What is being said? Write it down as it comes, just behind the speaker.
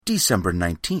December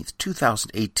 19th,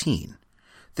 2018.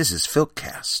 This is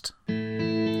Filkcast.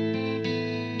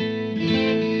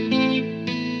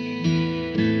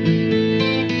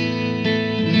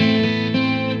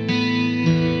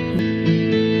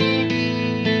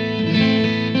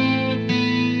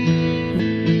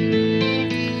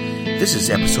 This is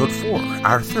episode 4,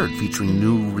 our third, featuring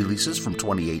new releases from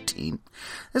 2018.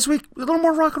 This week, a little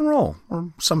more rock and roll,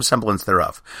 or some semblance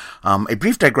thereof. A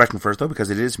brief digression first, though, because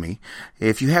it is me.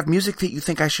 If you have music that you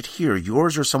think I should hear,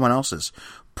 yours or someone else's,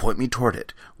 point me toward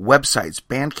it. Websites,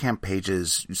 Bandcamp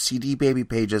pages, CD Baby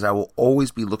pages, I will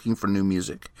always be looking for new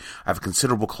music. I have a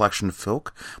considerable collection of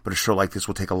folk, but a show like this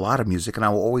will take a lot of music, and I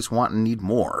will always want and need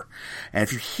more. And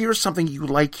if you hear something you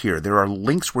like here, there are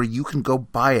links where you can go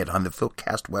buy it on the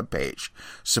Filkcast webpage.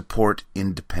 Support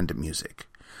independent music.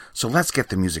 So let's get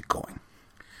the music going.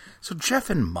 So Jeff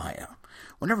and Maya.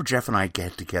 Whenever Jeff and I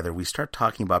get together, we start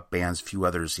talking about bands few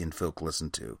others in folk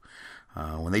listen to.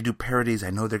 When they do parodies, I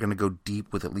know they're going to go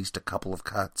deep with at least a couple of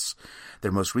cuts.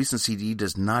 Their most recent CD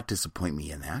does not disappoint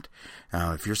me in that.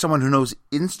 If you're someone who knows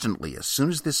instantly, as soon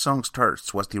as this song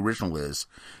starts, what the original is,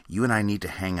 you and I need to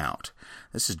hang out.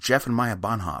 This is Jeff and Maya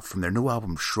Bonhoff from their new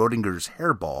album, Schrodinger's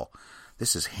Hairball.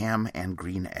 This is Ham and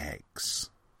Green Eggs.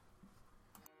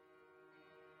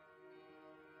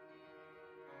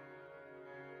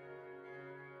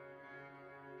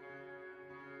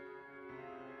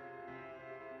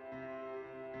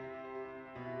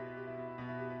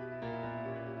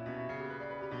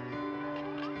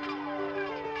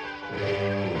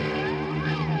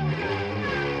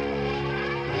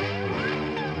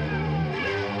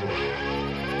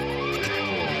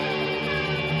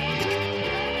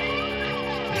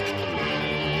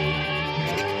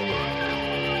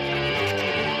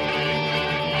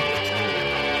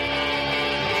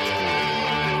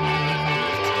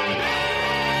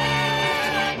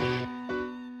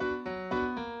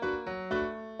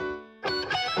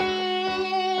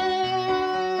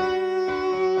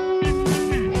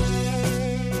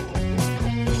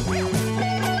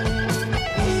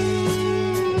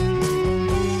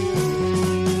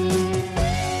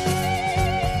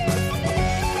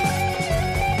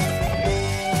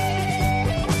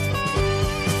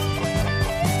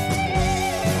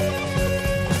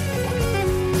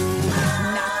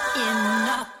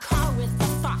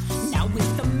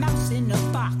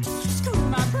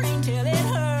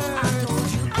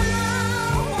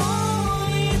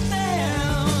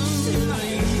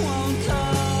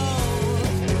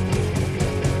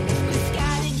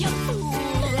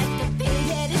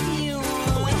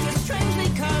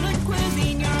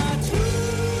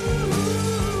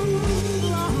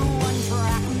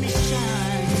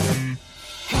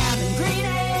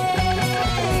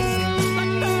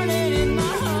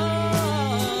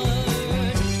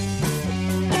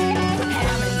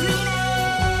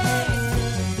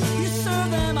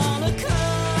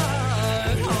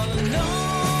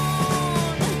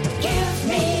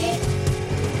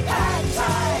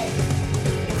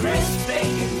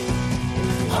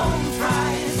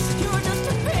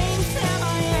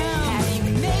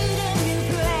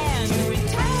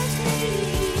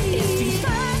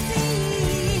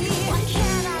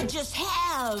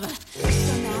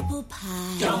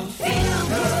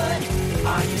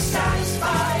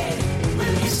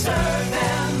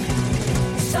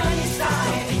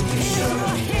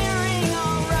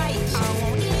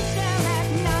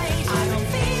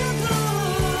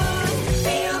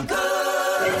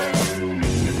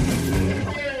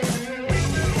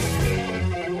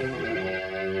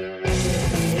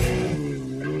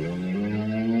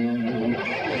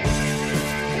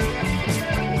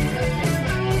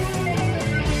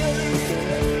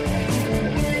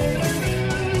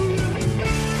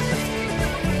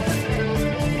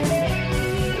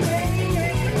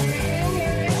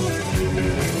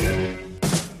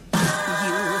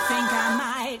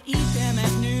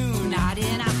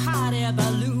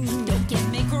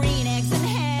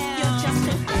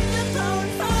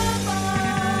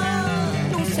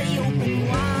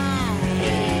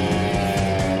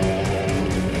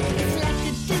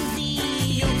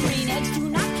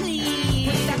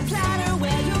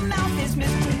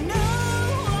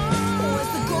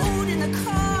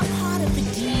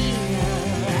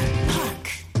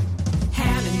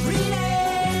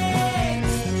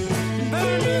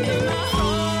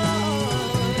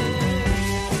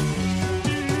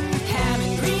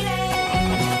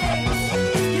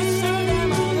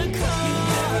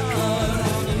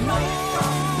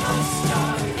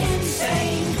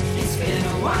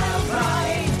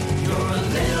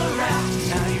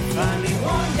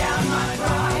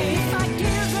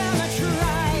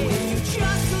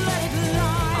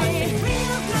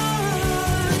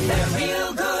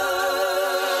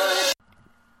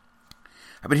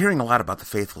 been hearing a lot about the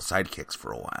Faithful Sidekicks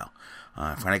for a while.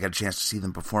 I finally got a chance to see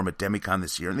them perform at Demicon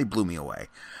this year, and they blew me away.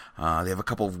 They have a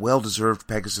couple of well-deserved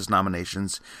Pegasus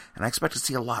nominations, and I expect to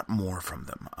see a lot more from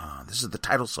them. This is the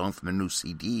title song from their new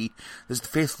CD. This is the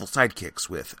Faithful Sidekicks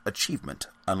with Achievement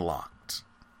Unlocked.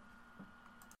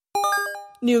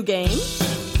 New game?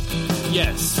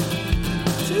 Yes.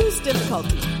 Choose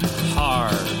difficulty.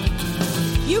 Hard.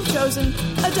 You've chosen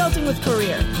Adulting with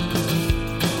Career.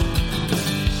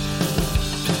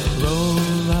 Roll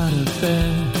out of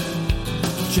bed,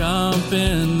 jump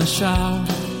in the shower,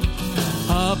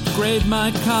 upgrade my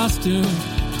costume,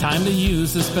 time to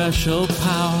use the special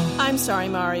power. I'm sorry,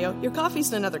 Mario. Your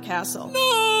coffee's in another castle.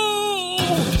 No!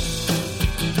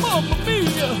 Mamma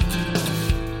mia!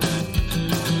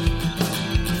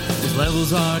 These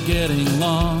levels are getting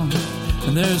long,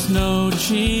 and there's no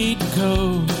cheat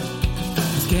code.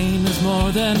 This game is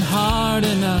more than hard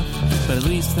enough, but at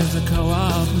least there's a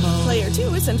co-op mode. Player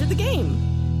 2 has entered the game.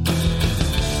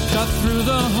 Got through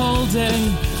the whole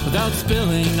day without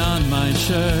spilling on my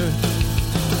shirt.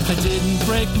 I didn't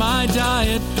break my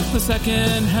diet, the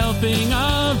second helping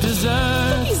of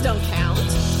dessert. Cookies don't count.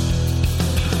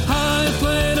 I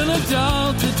played an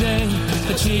adult today,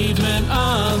 achievement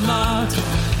unlocked.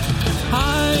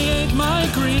 I ate my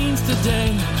greens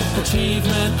today,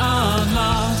 achievement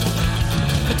unlocked.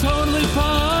 I totally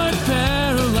parked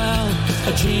parallel,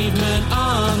 achievement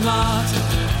unlocked.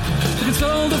 I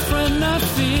consoled a friend not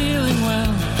feeling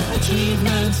well,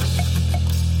 achievement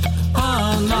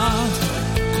unlocked.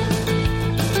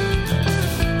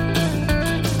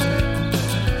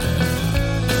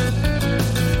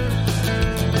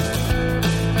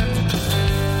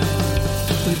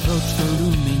 We approached the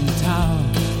looming tower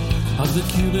of the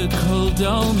cubicle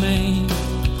domain.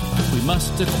 We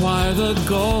must acquire the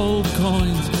gold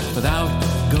coins without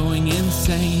going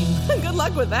insane. Good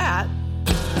luck with that.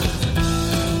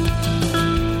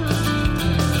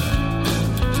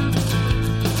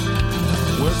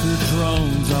 Worker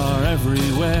drones are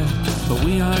everywhere, but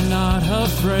we are not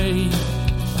afraid.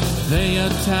 They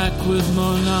attack with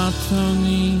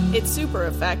monotony. It's super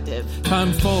effective.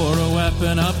 Time for a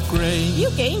weapon upgrade. You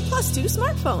gain +2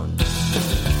 smartphone.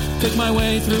 Pick my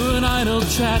way through an idle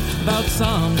chat about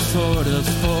some sort of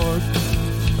sport.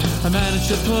 I managed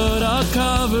to put a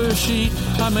cover sheet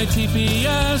on my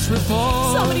TPS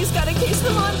report. Somebody's got to case the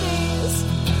Mondays.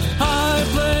 I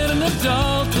played an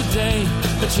adult today,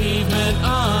 achievement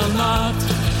unlocked.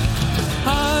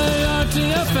 High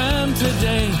RTFM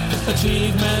today,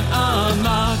 achievement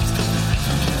unlocked.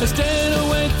 I stayed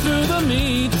awake through the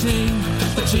meeting,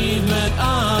 achievement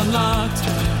unlocked.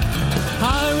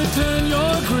 I return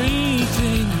your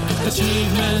greeting,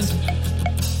 achievement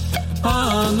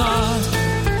unlocked.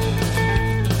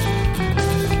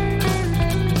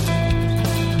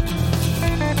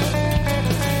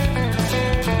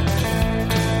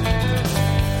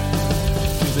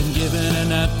 We've been given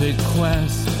an epic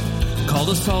quest called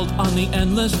Assault on the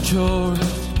Endless Chores.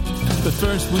 But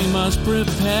first we must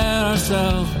prepare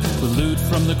ourselves with loot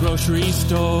from the grocery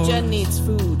store. Jen needs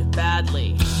food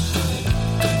badly.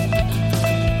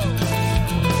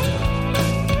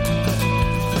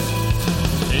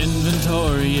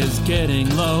 Inventory is getting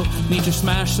low. Need to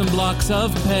smash some blocks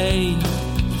of pay.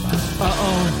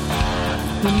 Uh-oh,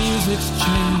 the music's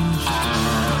changed.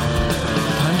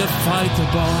 Time to fight the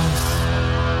boss.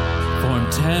 Form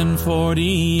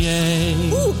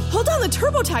 1048. Ooh, hold down the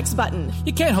TurboTax button.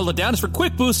 You can't hold it down, it's for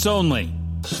quick boosts only.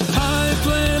 I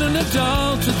played an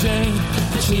adult today,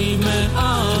 achievement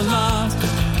unlocked.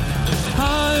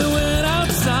 I went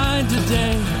outside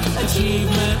today,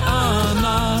 achievement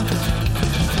unlocked.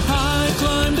 I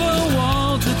climbed a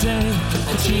wall today,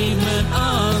 achievement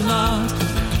unlocked.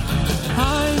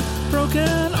 I broke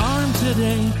an arm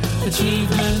today,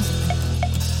 achievement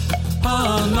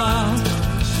unlocked.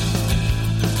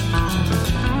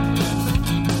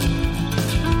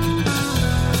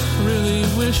 Really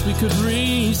wish we could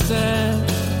reset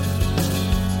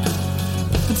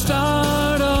and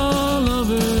start all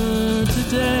over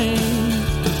today,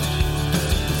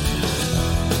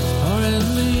 or at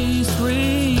least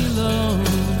reload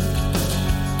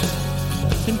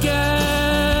and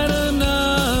get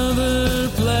another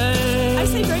play. I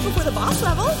say break before the boss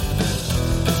level.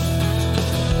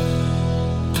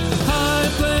 I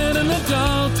played an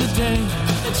adult today,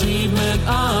 achievement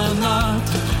unlocked.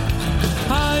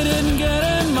 I didn't get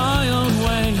in my own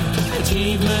way,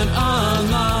 achievement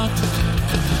unlocked.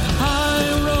 I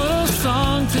wrote a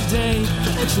song today,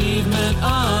 achievement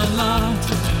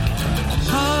unlocked.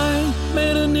 I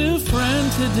made a new friend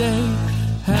today,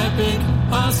 epic,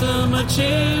 awesome,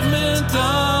 achievement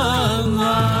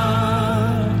unlocked.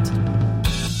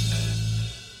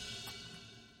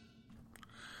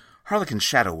 Harlequin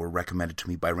Shadow were recommended to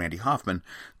me by Randy Hoffman.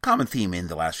 Common theme in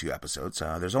the last few episodes.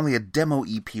 There's only a demo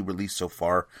EP released so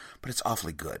far, but it's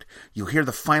awfully good. You'll hear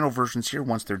the final versions here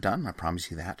once they're done, I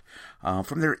promise you that.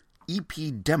 From their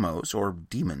EP demos, or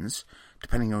demons,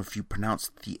 depending on if you pronounce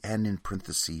the N in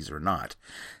parentheses or not.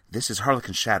 This is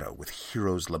Harlequin Shadow with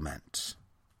Hero's Lament.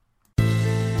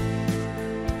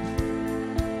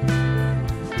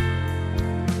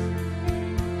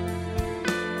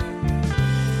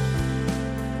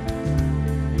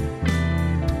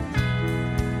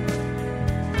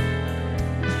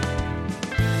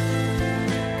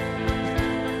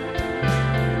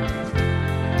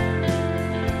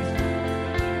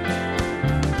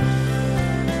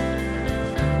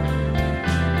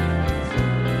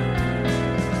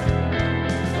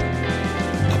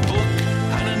 A book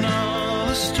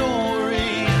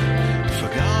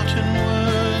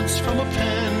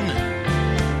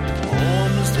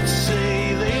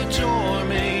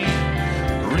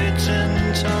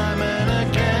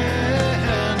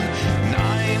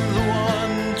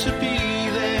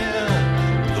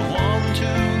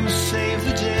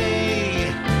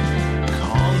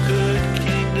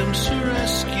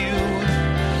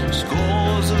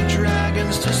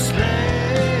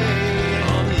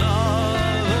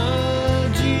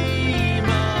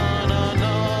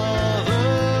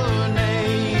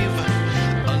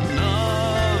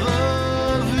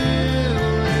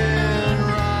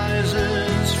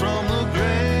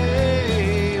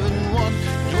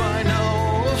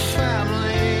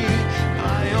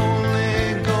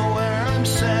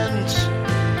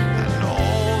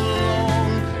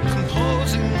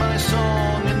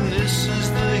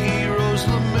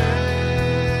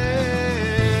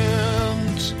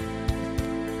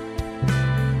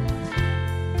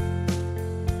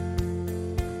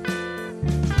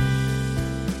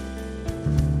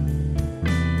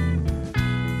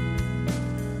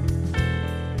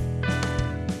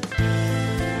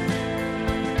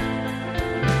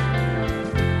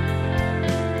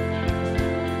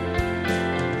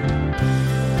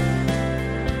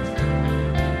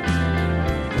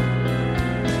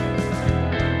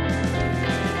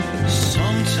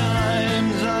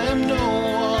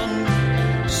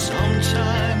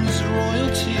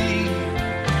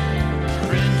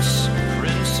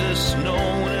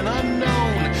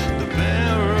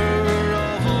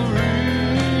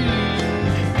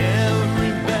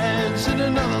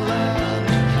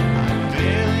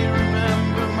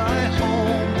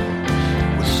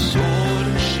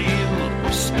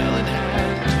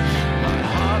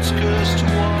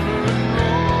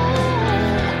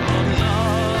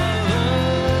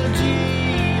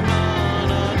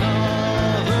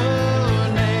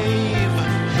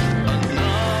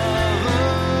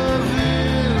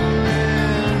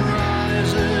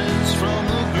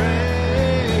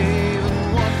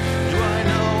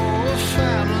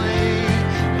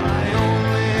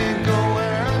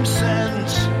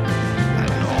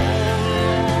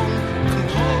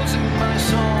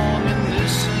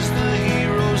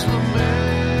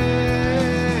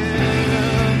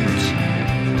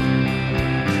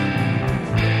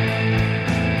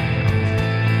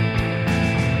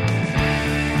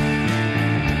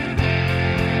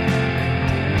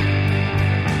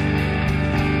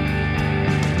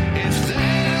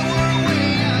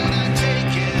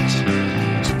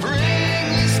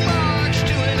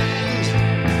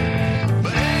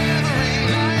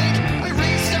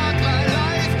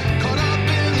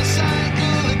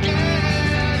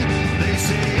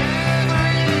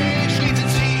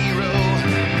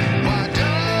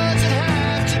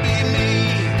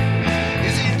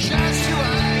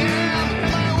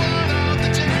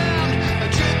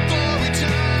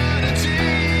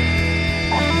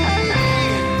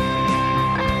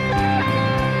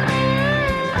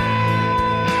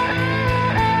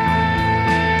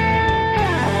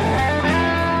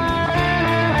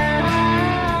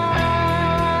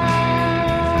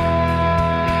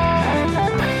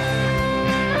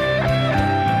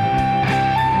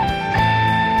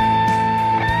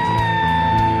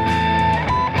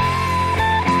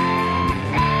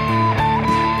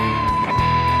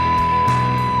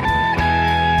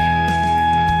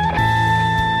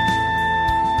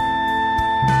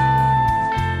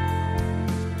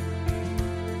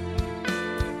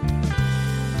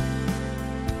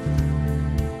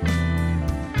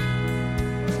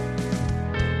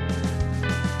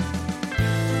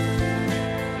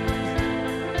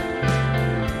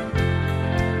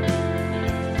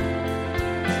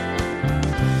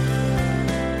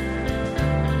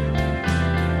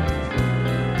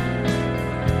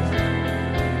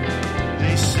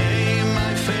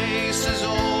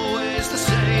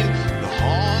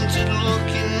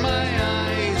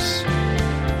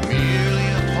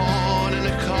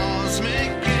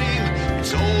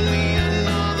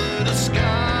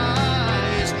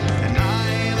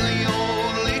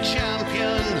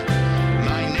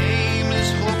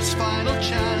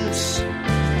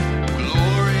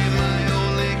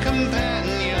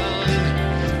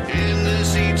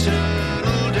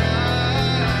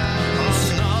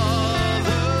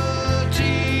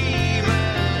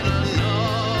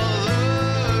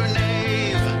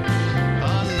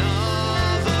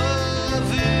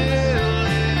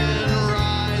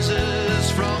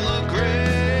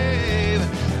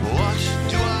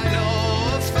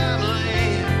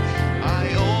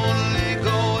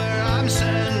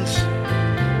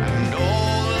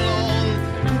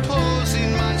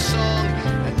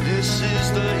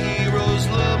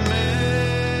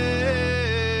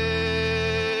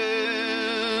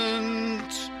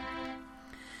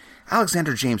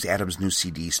Alexander James Adams' new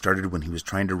CD started when he was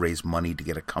trying to raise money to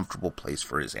get a comfortable place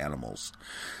for his animals.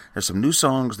 There's some new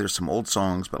songs, there's some old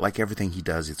songs, but like everything he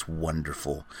does, it's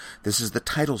wonderful. This is the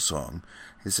title song.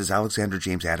 This is Alexander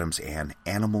James Adams and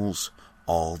Animals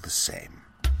All the Same.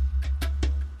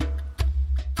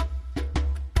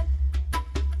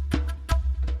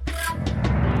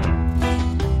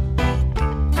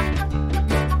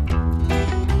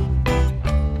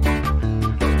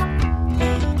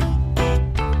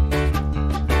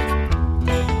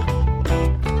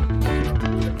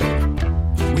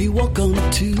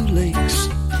 On 2 lakes,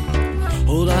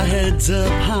 hold our heads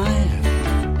up high.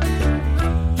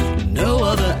 No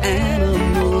other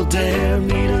animal dare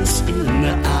meet us in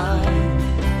the eye.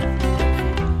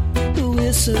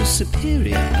 We're so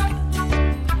superior,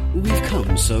 we've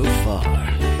come so far.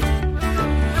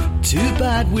 Too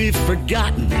bad we've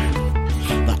forgotten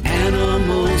the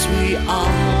animals we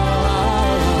are.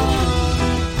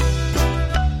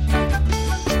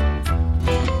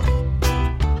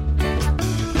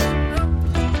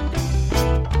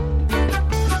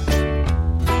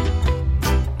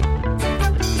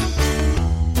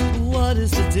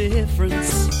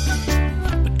 Difference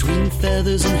between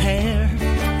feathers and hair,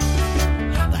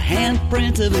 the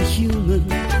handprint of a human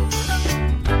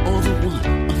or the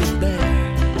one of a bear.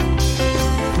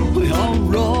 We all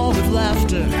roar with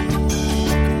laughter,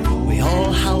 we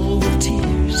all howl with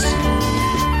tears,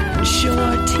 show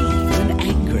our teeth when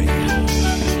angry,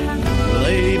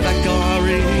 lay back our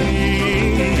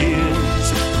ears.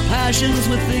 Passions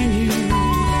within you,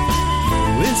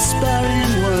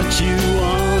 whispering what you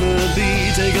wanna be.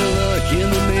 Take a look in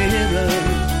the mirror.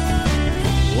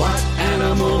 What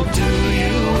animal do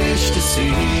you wish to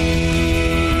see?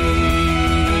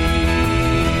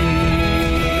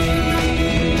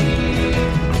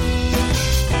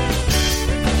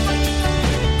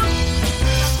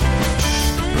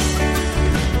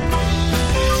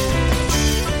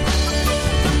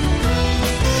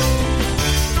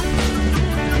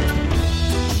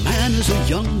 A man is a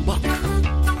young buck,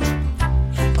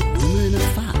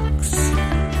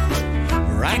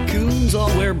 raccoons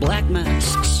all wear black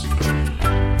masks,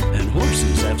 and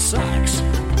horses have socks.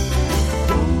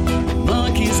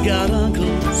 Monkeys got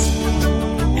uncles,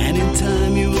 and in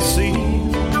time you will see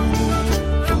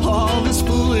all this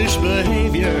foolish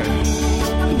behavior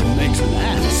makes an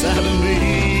ass out of me.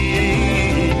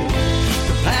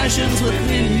 The passions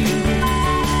within you,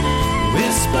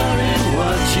 whispering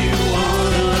what you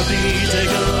wanna be. Take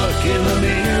a look in the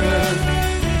mirror.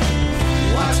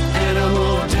 What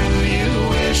animal do you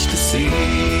wish to see?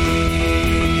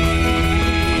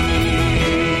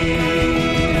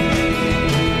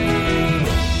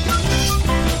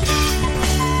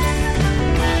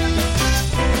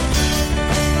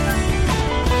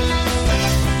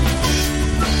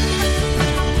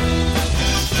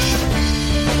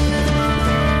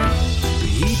 We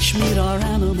each meet our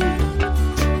animal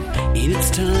in its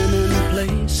time and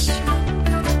place.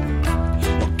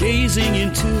 While gazing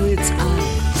into its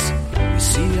eyes,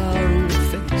 see our own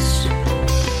face.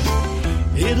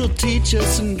 It'll teach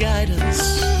us and guide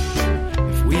us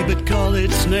if we but call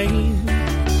its name.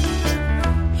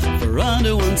 For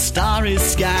under one starry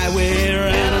sky we're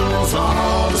animals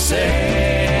all the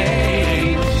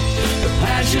same. The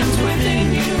passions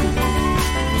within you,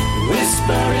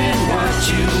 whispering what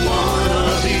you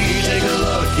wanna be. Take a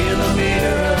look in the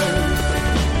mirror.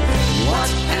 What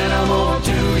animal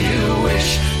do you wish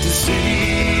to see?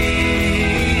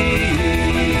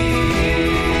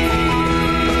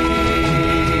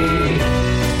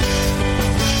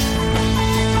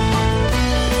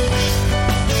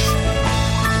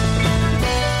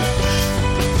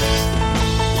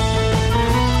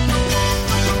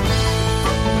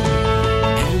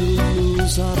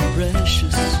 Are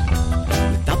precious,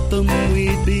 without them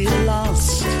we'd be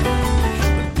lost,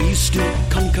 but we still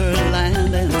conquer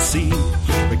land and sea,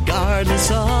 regardless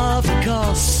of the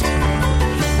cost.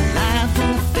 Laugh in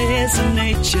the face of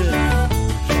nature,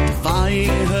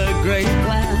 defying her great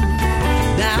plan.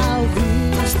 Now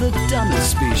who's the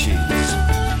dumbest species,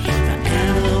 the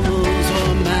animals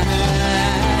or man?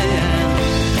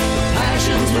 The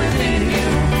passions within you,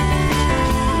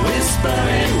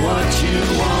 whispering what you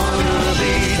wanna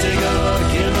be. Take a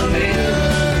look in the mirror.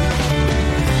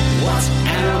 What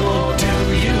animal do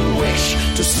you wish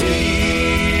to see?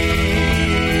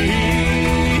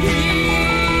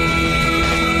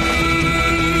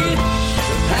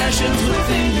 The passions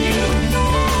within you,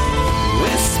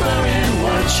 whispering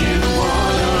what you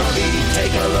wanna be.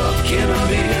 Take a look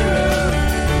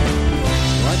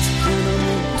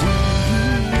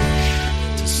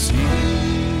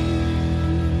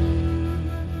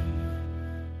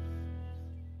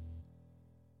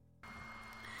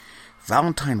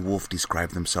Valentine Wolf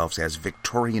described themselves as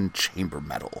Victorian chamber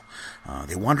metal.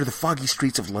 They wander the foggy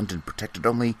streets of London protected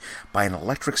only by an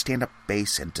electric stand-up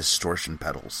bass and distortion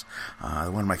pedals.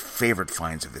 One of my favorite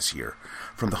finds of this year.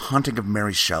 From The Haunting of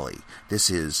Mary Shelley, this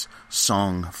is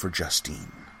Song for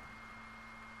Justine.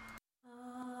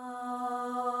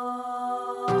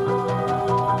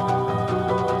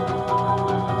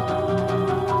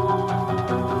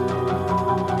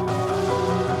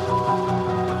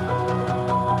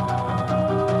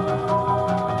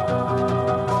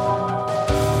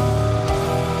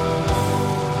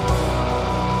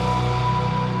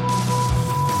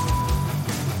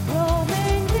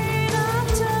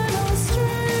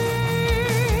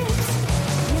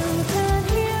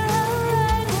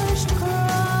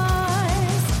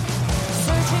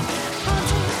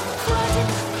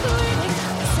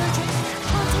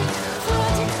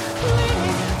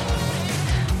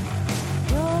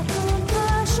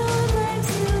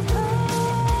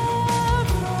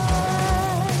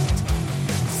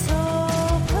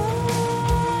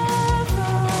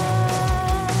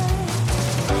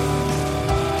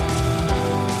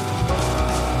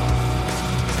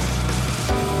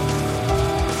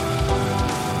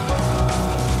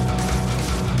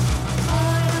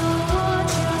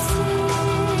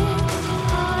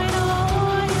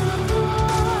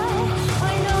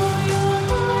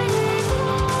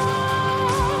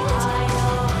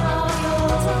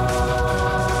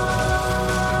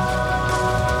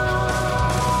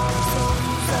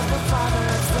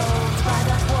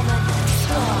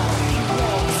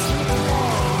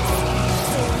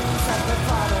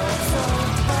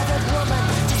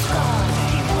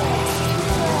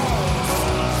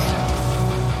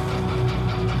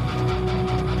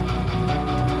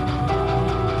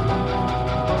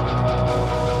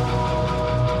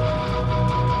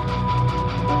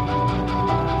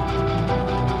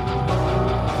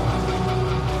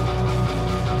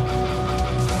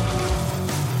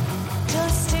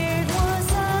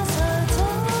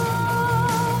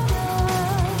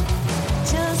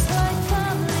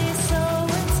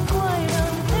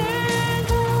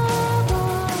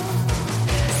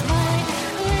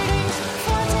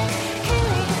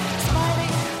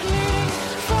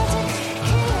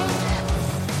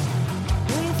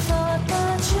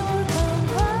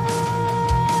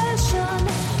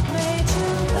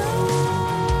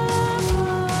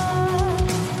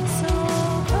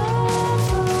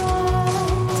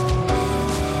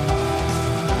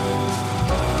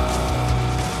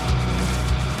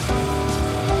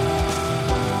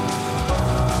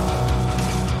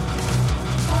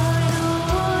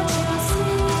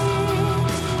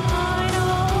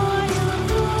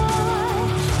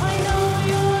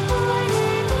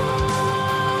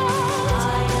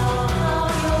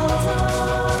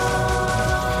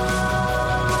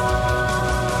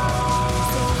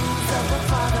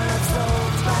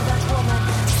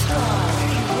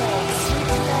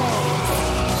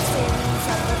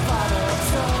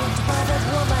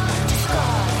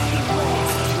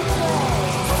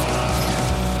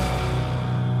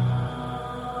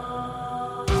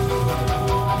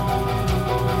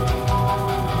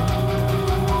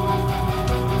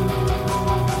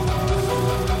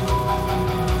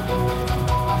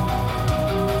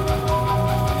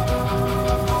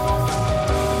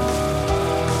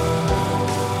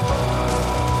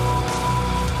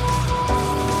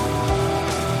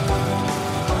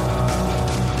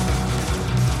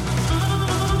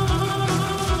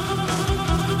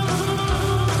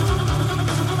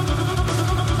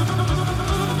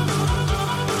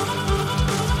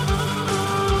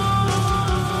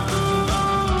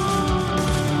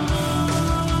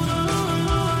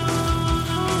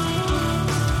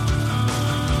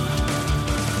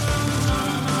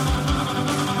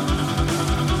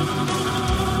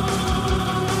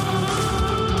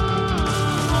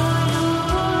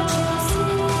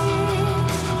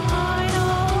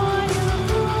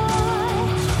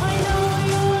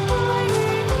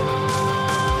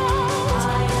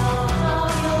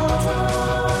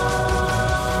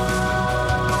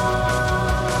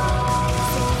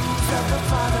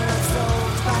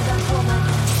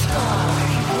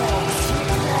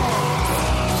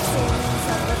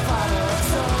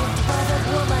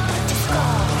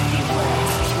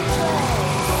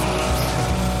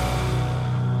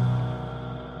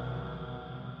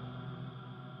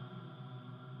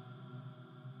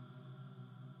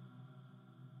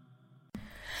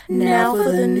 Now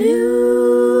for the news.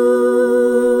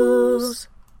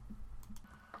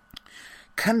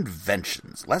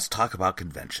 Conventions. Let's talk about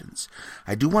conventions.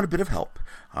 I do want a bit of help.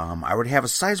 I already have a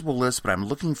sizable list, but I'm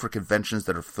looking for conventions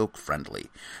that are folk-friendly,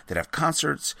 that have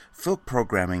concerts, folk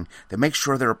programming, that make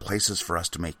sure there are places for us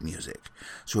to make music.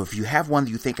 So if you have one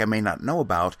that you think I may not know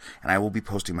about, and I will be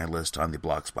posting my list on the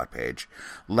Blogspot page,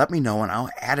 let me know and I'll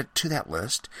add it to that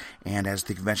list, and as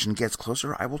the convention gets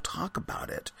closer, I will talk about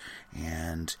it,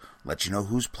 and let you know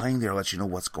who's playing there, let you know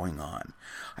what's going on.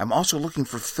 I'm also looking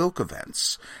for folk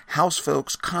events, house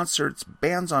folks, concerts,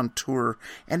 bands on tour,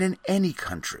 and in any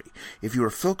country. If you're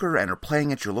a folker and are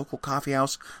playing at your local coffee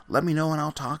house, let me know and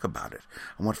I'll talk about it.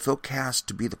 I want Folkcast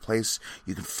to be the place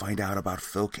you can find out about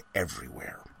folk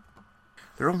everywhere.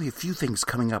 There are only a few things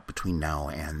coming up between now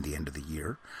and the end of the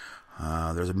year.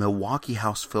 There's a Milwaukee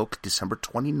House Folk December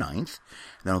 29th.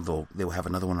 Then they will have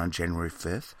another one on January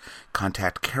 5th.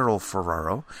 Contact Carol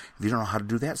Ferraro. If you don't know how to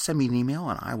do that, send me an email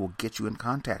and I will get you in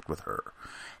contact with her.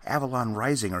 Avalon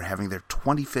Rising are having their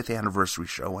 25th anniversary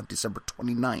show on December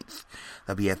 29th.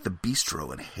 They'll be at the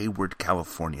Bistro in Hayward,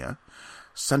 California.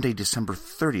 Sunday, December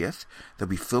 30th, they'll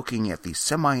be filking at the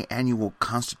semi-annual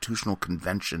Constitutional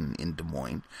Convention in Des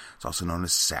Moines. It's also known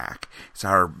as SAC. It's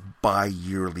our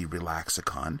bi-yearly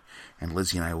Relaxicon, and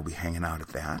Lizzie and I will be hanging out at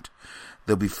that.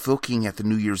 They'll be filking at the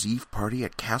New Year's Eve party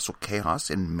at Castle Chaos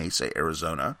in Mesa,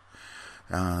 Arizona.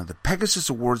 The Pegasus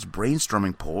Awards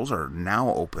brainstorming polls are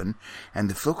now open, and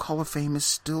the Folk Hall of Fame is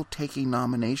still taking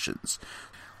nominations.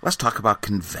 Let's talk about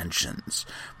conventions.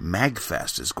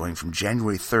 MagFest is going from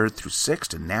January 3rd through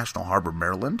 6th in National Harbor,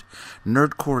 Maryland.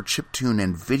 Nerdcore, chiptune,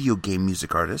 and video game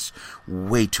music artists.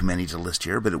 Way too many to list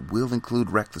here, but it will include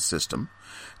Wreck the System.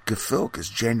 Gefilk is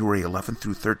January 11th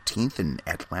through 13th in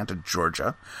Atlanta,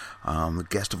 Georgia. The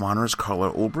guest of honor is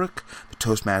Carla Ulbrich. The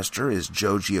Toastmaster is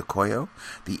Joe Giacoyo.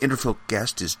 The Interfilk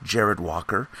guest is Jared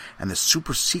Walker. And the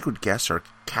super secret guests are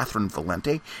Catherine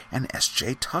Valente and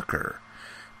S.J. Tucker.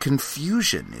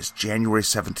 Confusion is January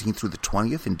 17th through the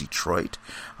 20th in Detroit.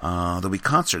 There'll be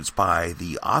concerts by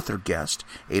the author guest,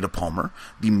 Ada Palmer,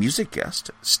 the music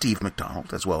guest, Steve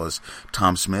McDonald, as well as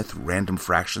Tom Smith, Random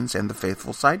Fractions, and the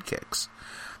Faithful Sidekicks.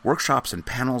 Workshops and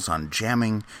panels on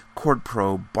jamming, chord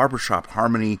pro, barbershop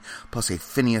harmony, plus a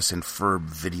Phineas and Ferb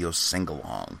video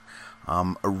sing-along.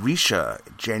 Arisha,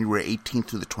 January 18th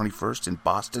through the 21st in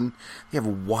Boston. They have a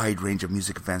wide range of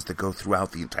music events that go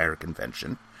throughout the entire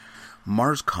convention.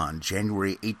 MarsCon,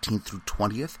 January 18th through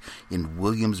 20th in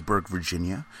Williamsburg,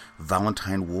 Virginia.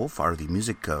 Valentine Wolf are the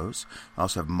music goes. We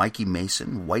also have Mikey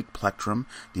Mason, White Plectrum,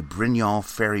 the Brignoll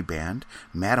Fairy Band,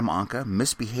 Madame Anka,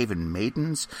 Misbehavin'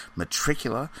 Maidens,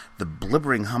 Matricula, the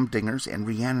Blibbering Humdingers, and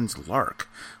Rhiannon's Lark,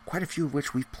 quite a few of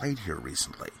which we've played here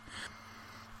recently.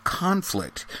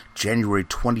 Conflict, January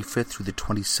 25th through the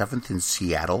 27th in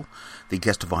Seattle. The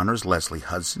guest of honor is Leslie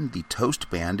Hudson. The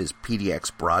Toast Band is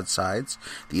PDX Broadsides.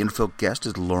 The Interfilk guest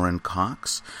is Lauren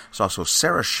Cox. There's also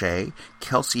Sarah Shea,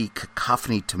 Kelsey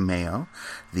Cacophony Tomeo,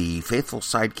 the Faithful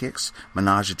Sidekicks,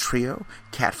 Menage a Trio,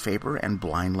 Cat Faber, and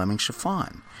Blind Lemming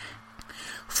Chiffon.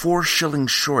 4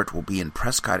 Shillings Short will be in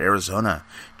Prescott, Arizona,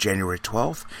 January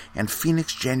 12th, and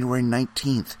Phoenix, January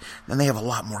 19th. Then they have a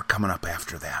lot more coming up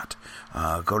after that.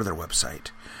 Go to their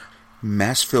website.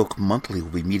 Massfilk Monthly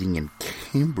will be meeting in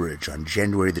Cambridge on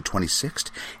January the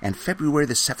 26th and February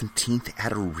the 17th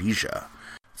at Aresia.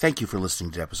 Thank you for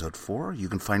listening to Episode 4. You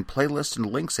can find playlists and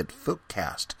links at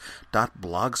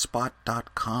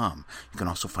folkcast.blogspot.com. You can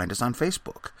also find us on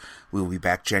Facebook. We will be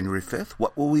back January 5th.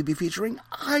 What will we be featuring?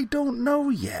 I don't know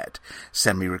yet.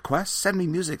 Send me requests, send me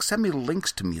music, send me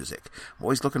links to music. I'm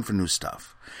always looking for new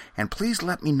stuff. And please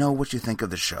let me know what you think of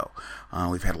the show.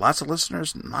 We've had lots of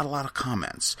listeners, not a lot of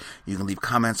comments. You can leave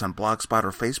comments on Blogspot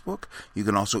or Facebook. You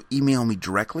can also email me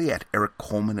directly at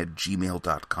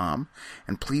ericcoleman@gmail.com.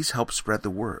 And please help spread the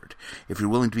word. If you're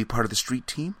willing to be part of the street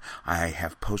team, I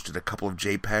have posted a couple of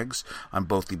JPEGs on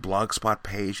both the Blogspot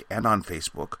page and on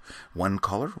Facebook. One in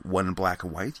color, one in black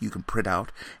and white. You can print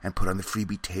out and put on the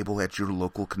freebie table at your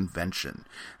local convention.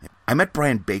 I met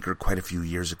Brian Baker quite a few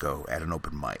years ago at an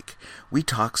open mic. We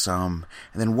talked some,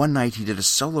 and then one night he did a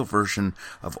solo version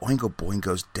of Oingo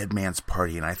Boingo's Dead Man's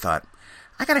Party, and I thought,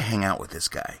 I gotta hang out with this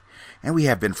guy. And we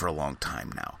have been for a long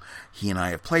time now. He and I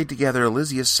have played together.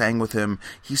 Lizzie has sang with him.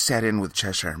 He sat in with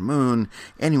Cheshire Moon.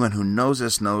 Anyone who knows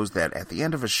us knows that at the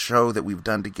end of a show that we've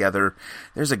done together,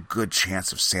 there's a good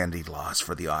chance of sanity loss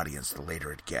for the audience the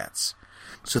later it gets.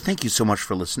 So thank you so much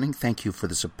for listening. Thank you for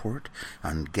the support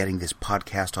on getting this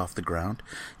podcast off the ground.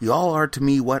 You all are to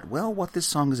me what this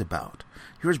song is about.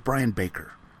 Here's Brian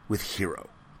Baker with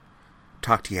Hero.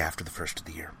 Talk to you after the first of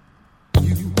the year.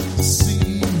 You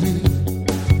see me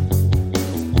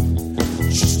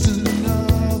just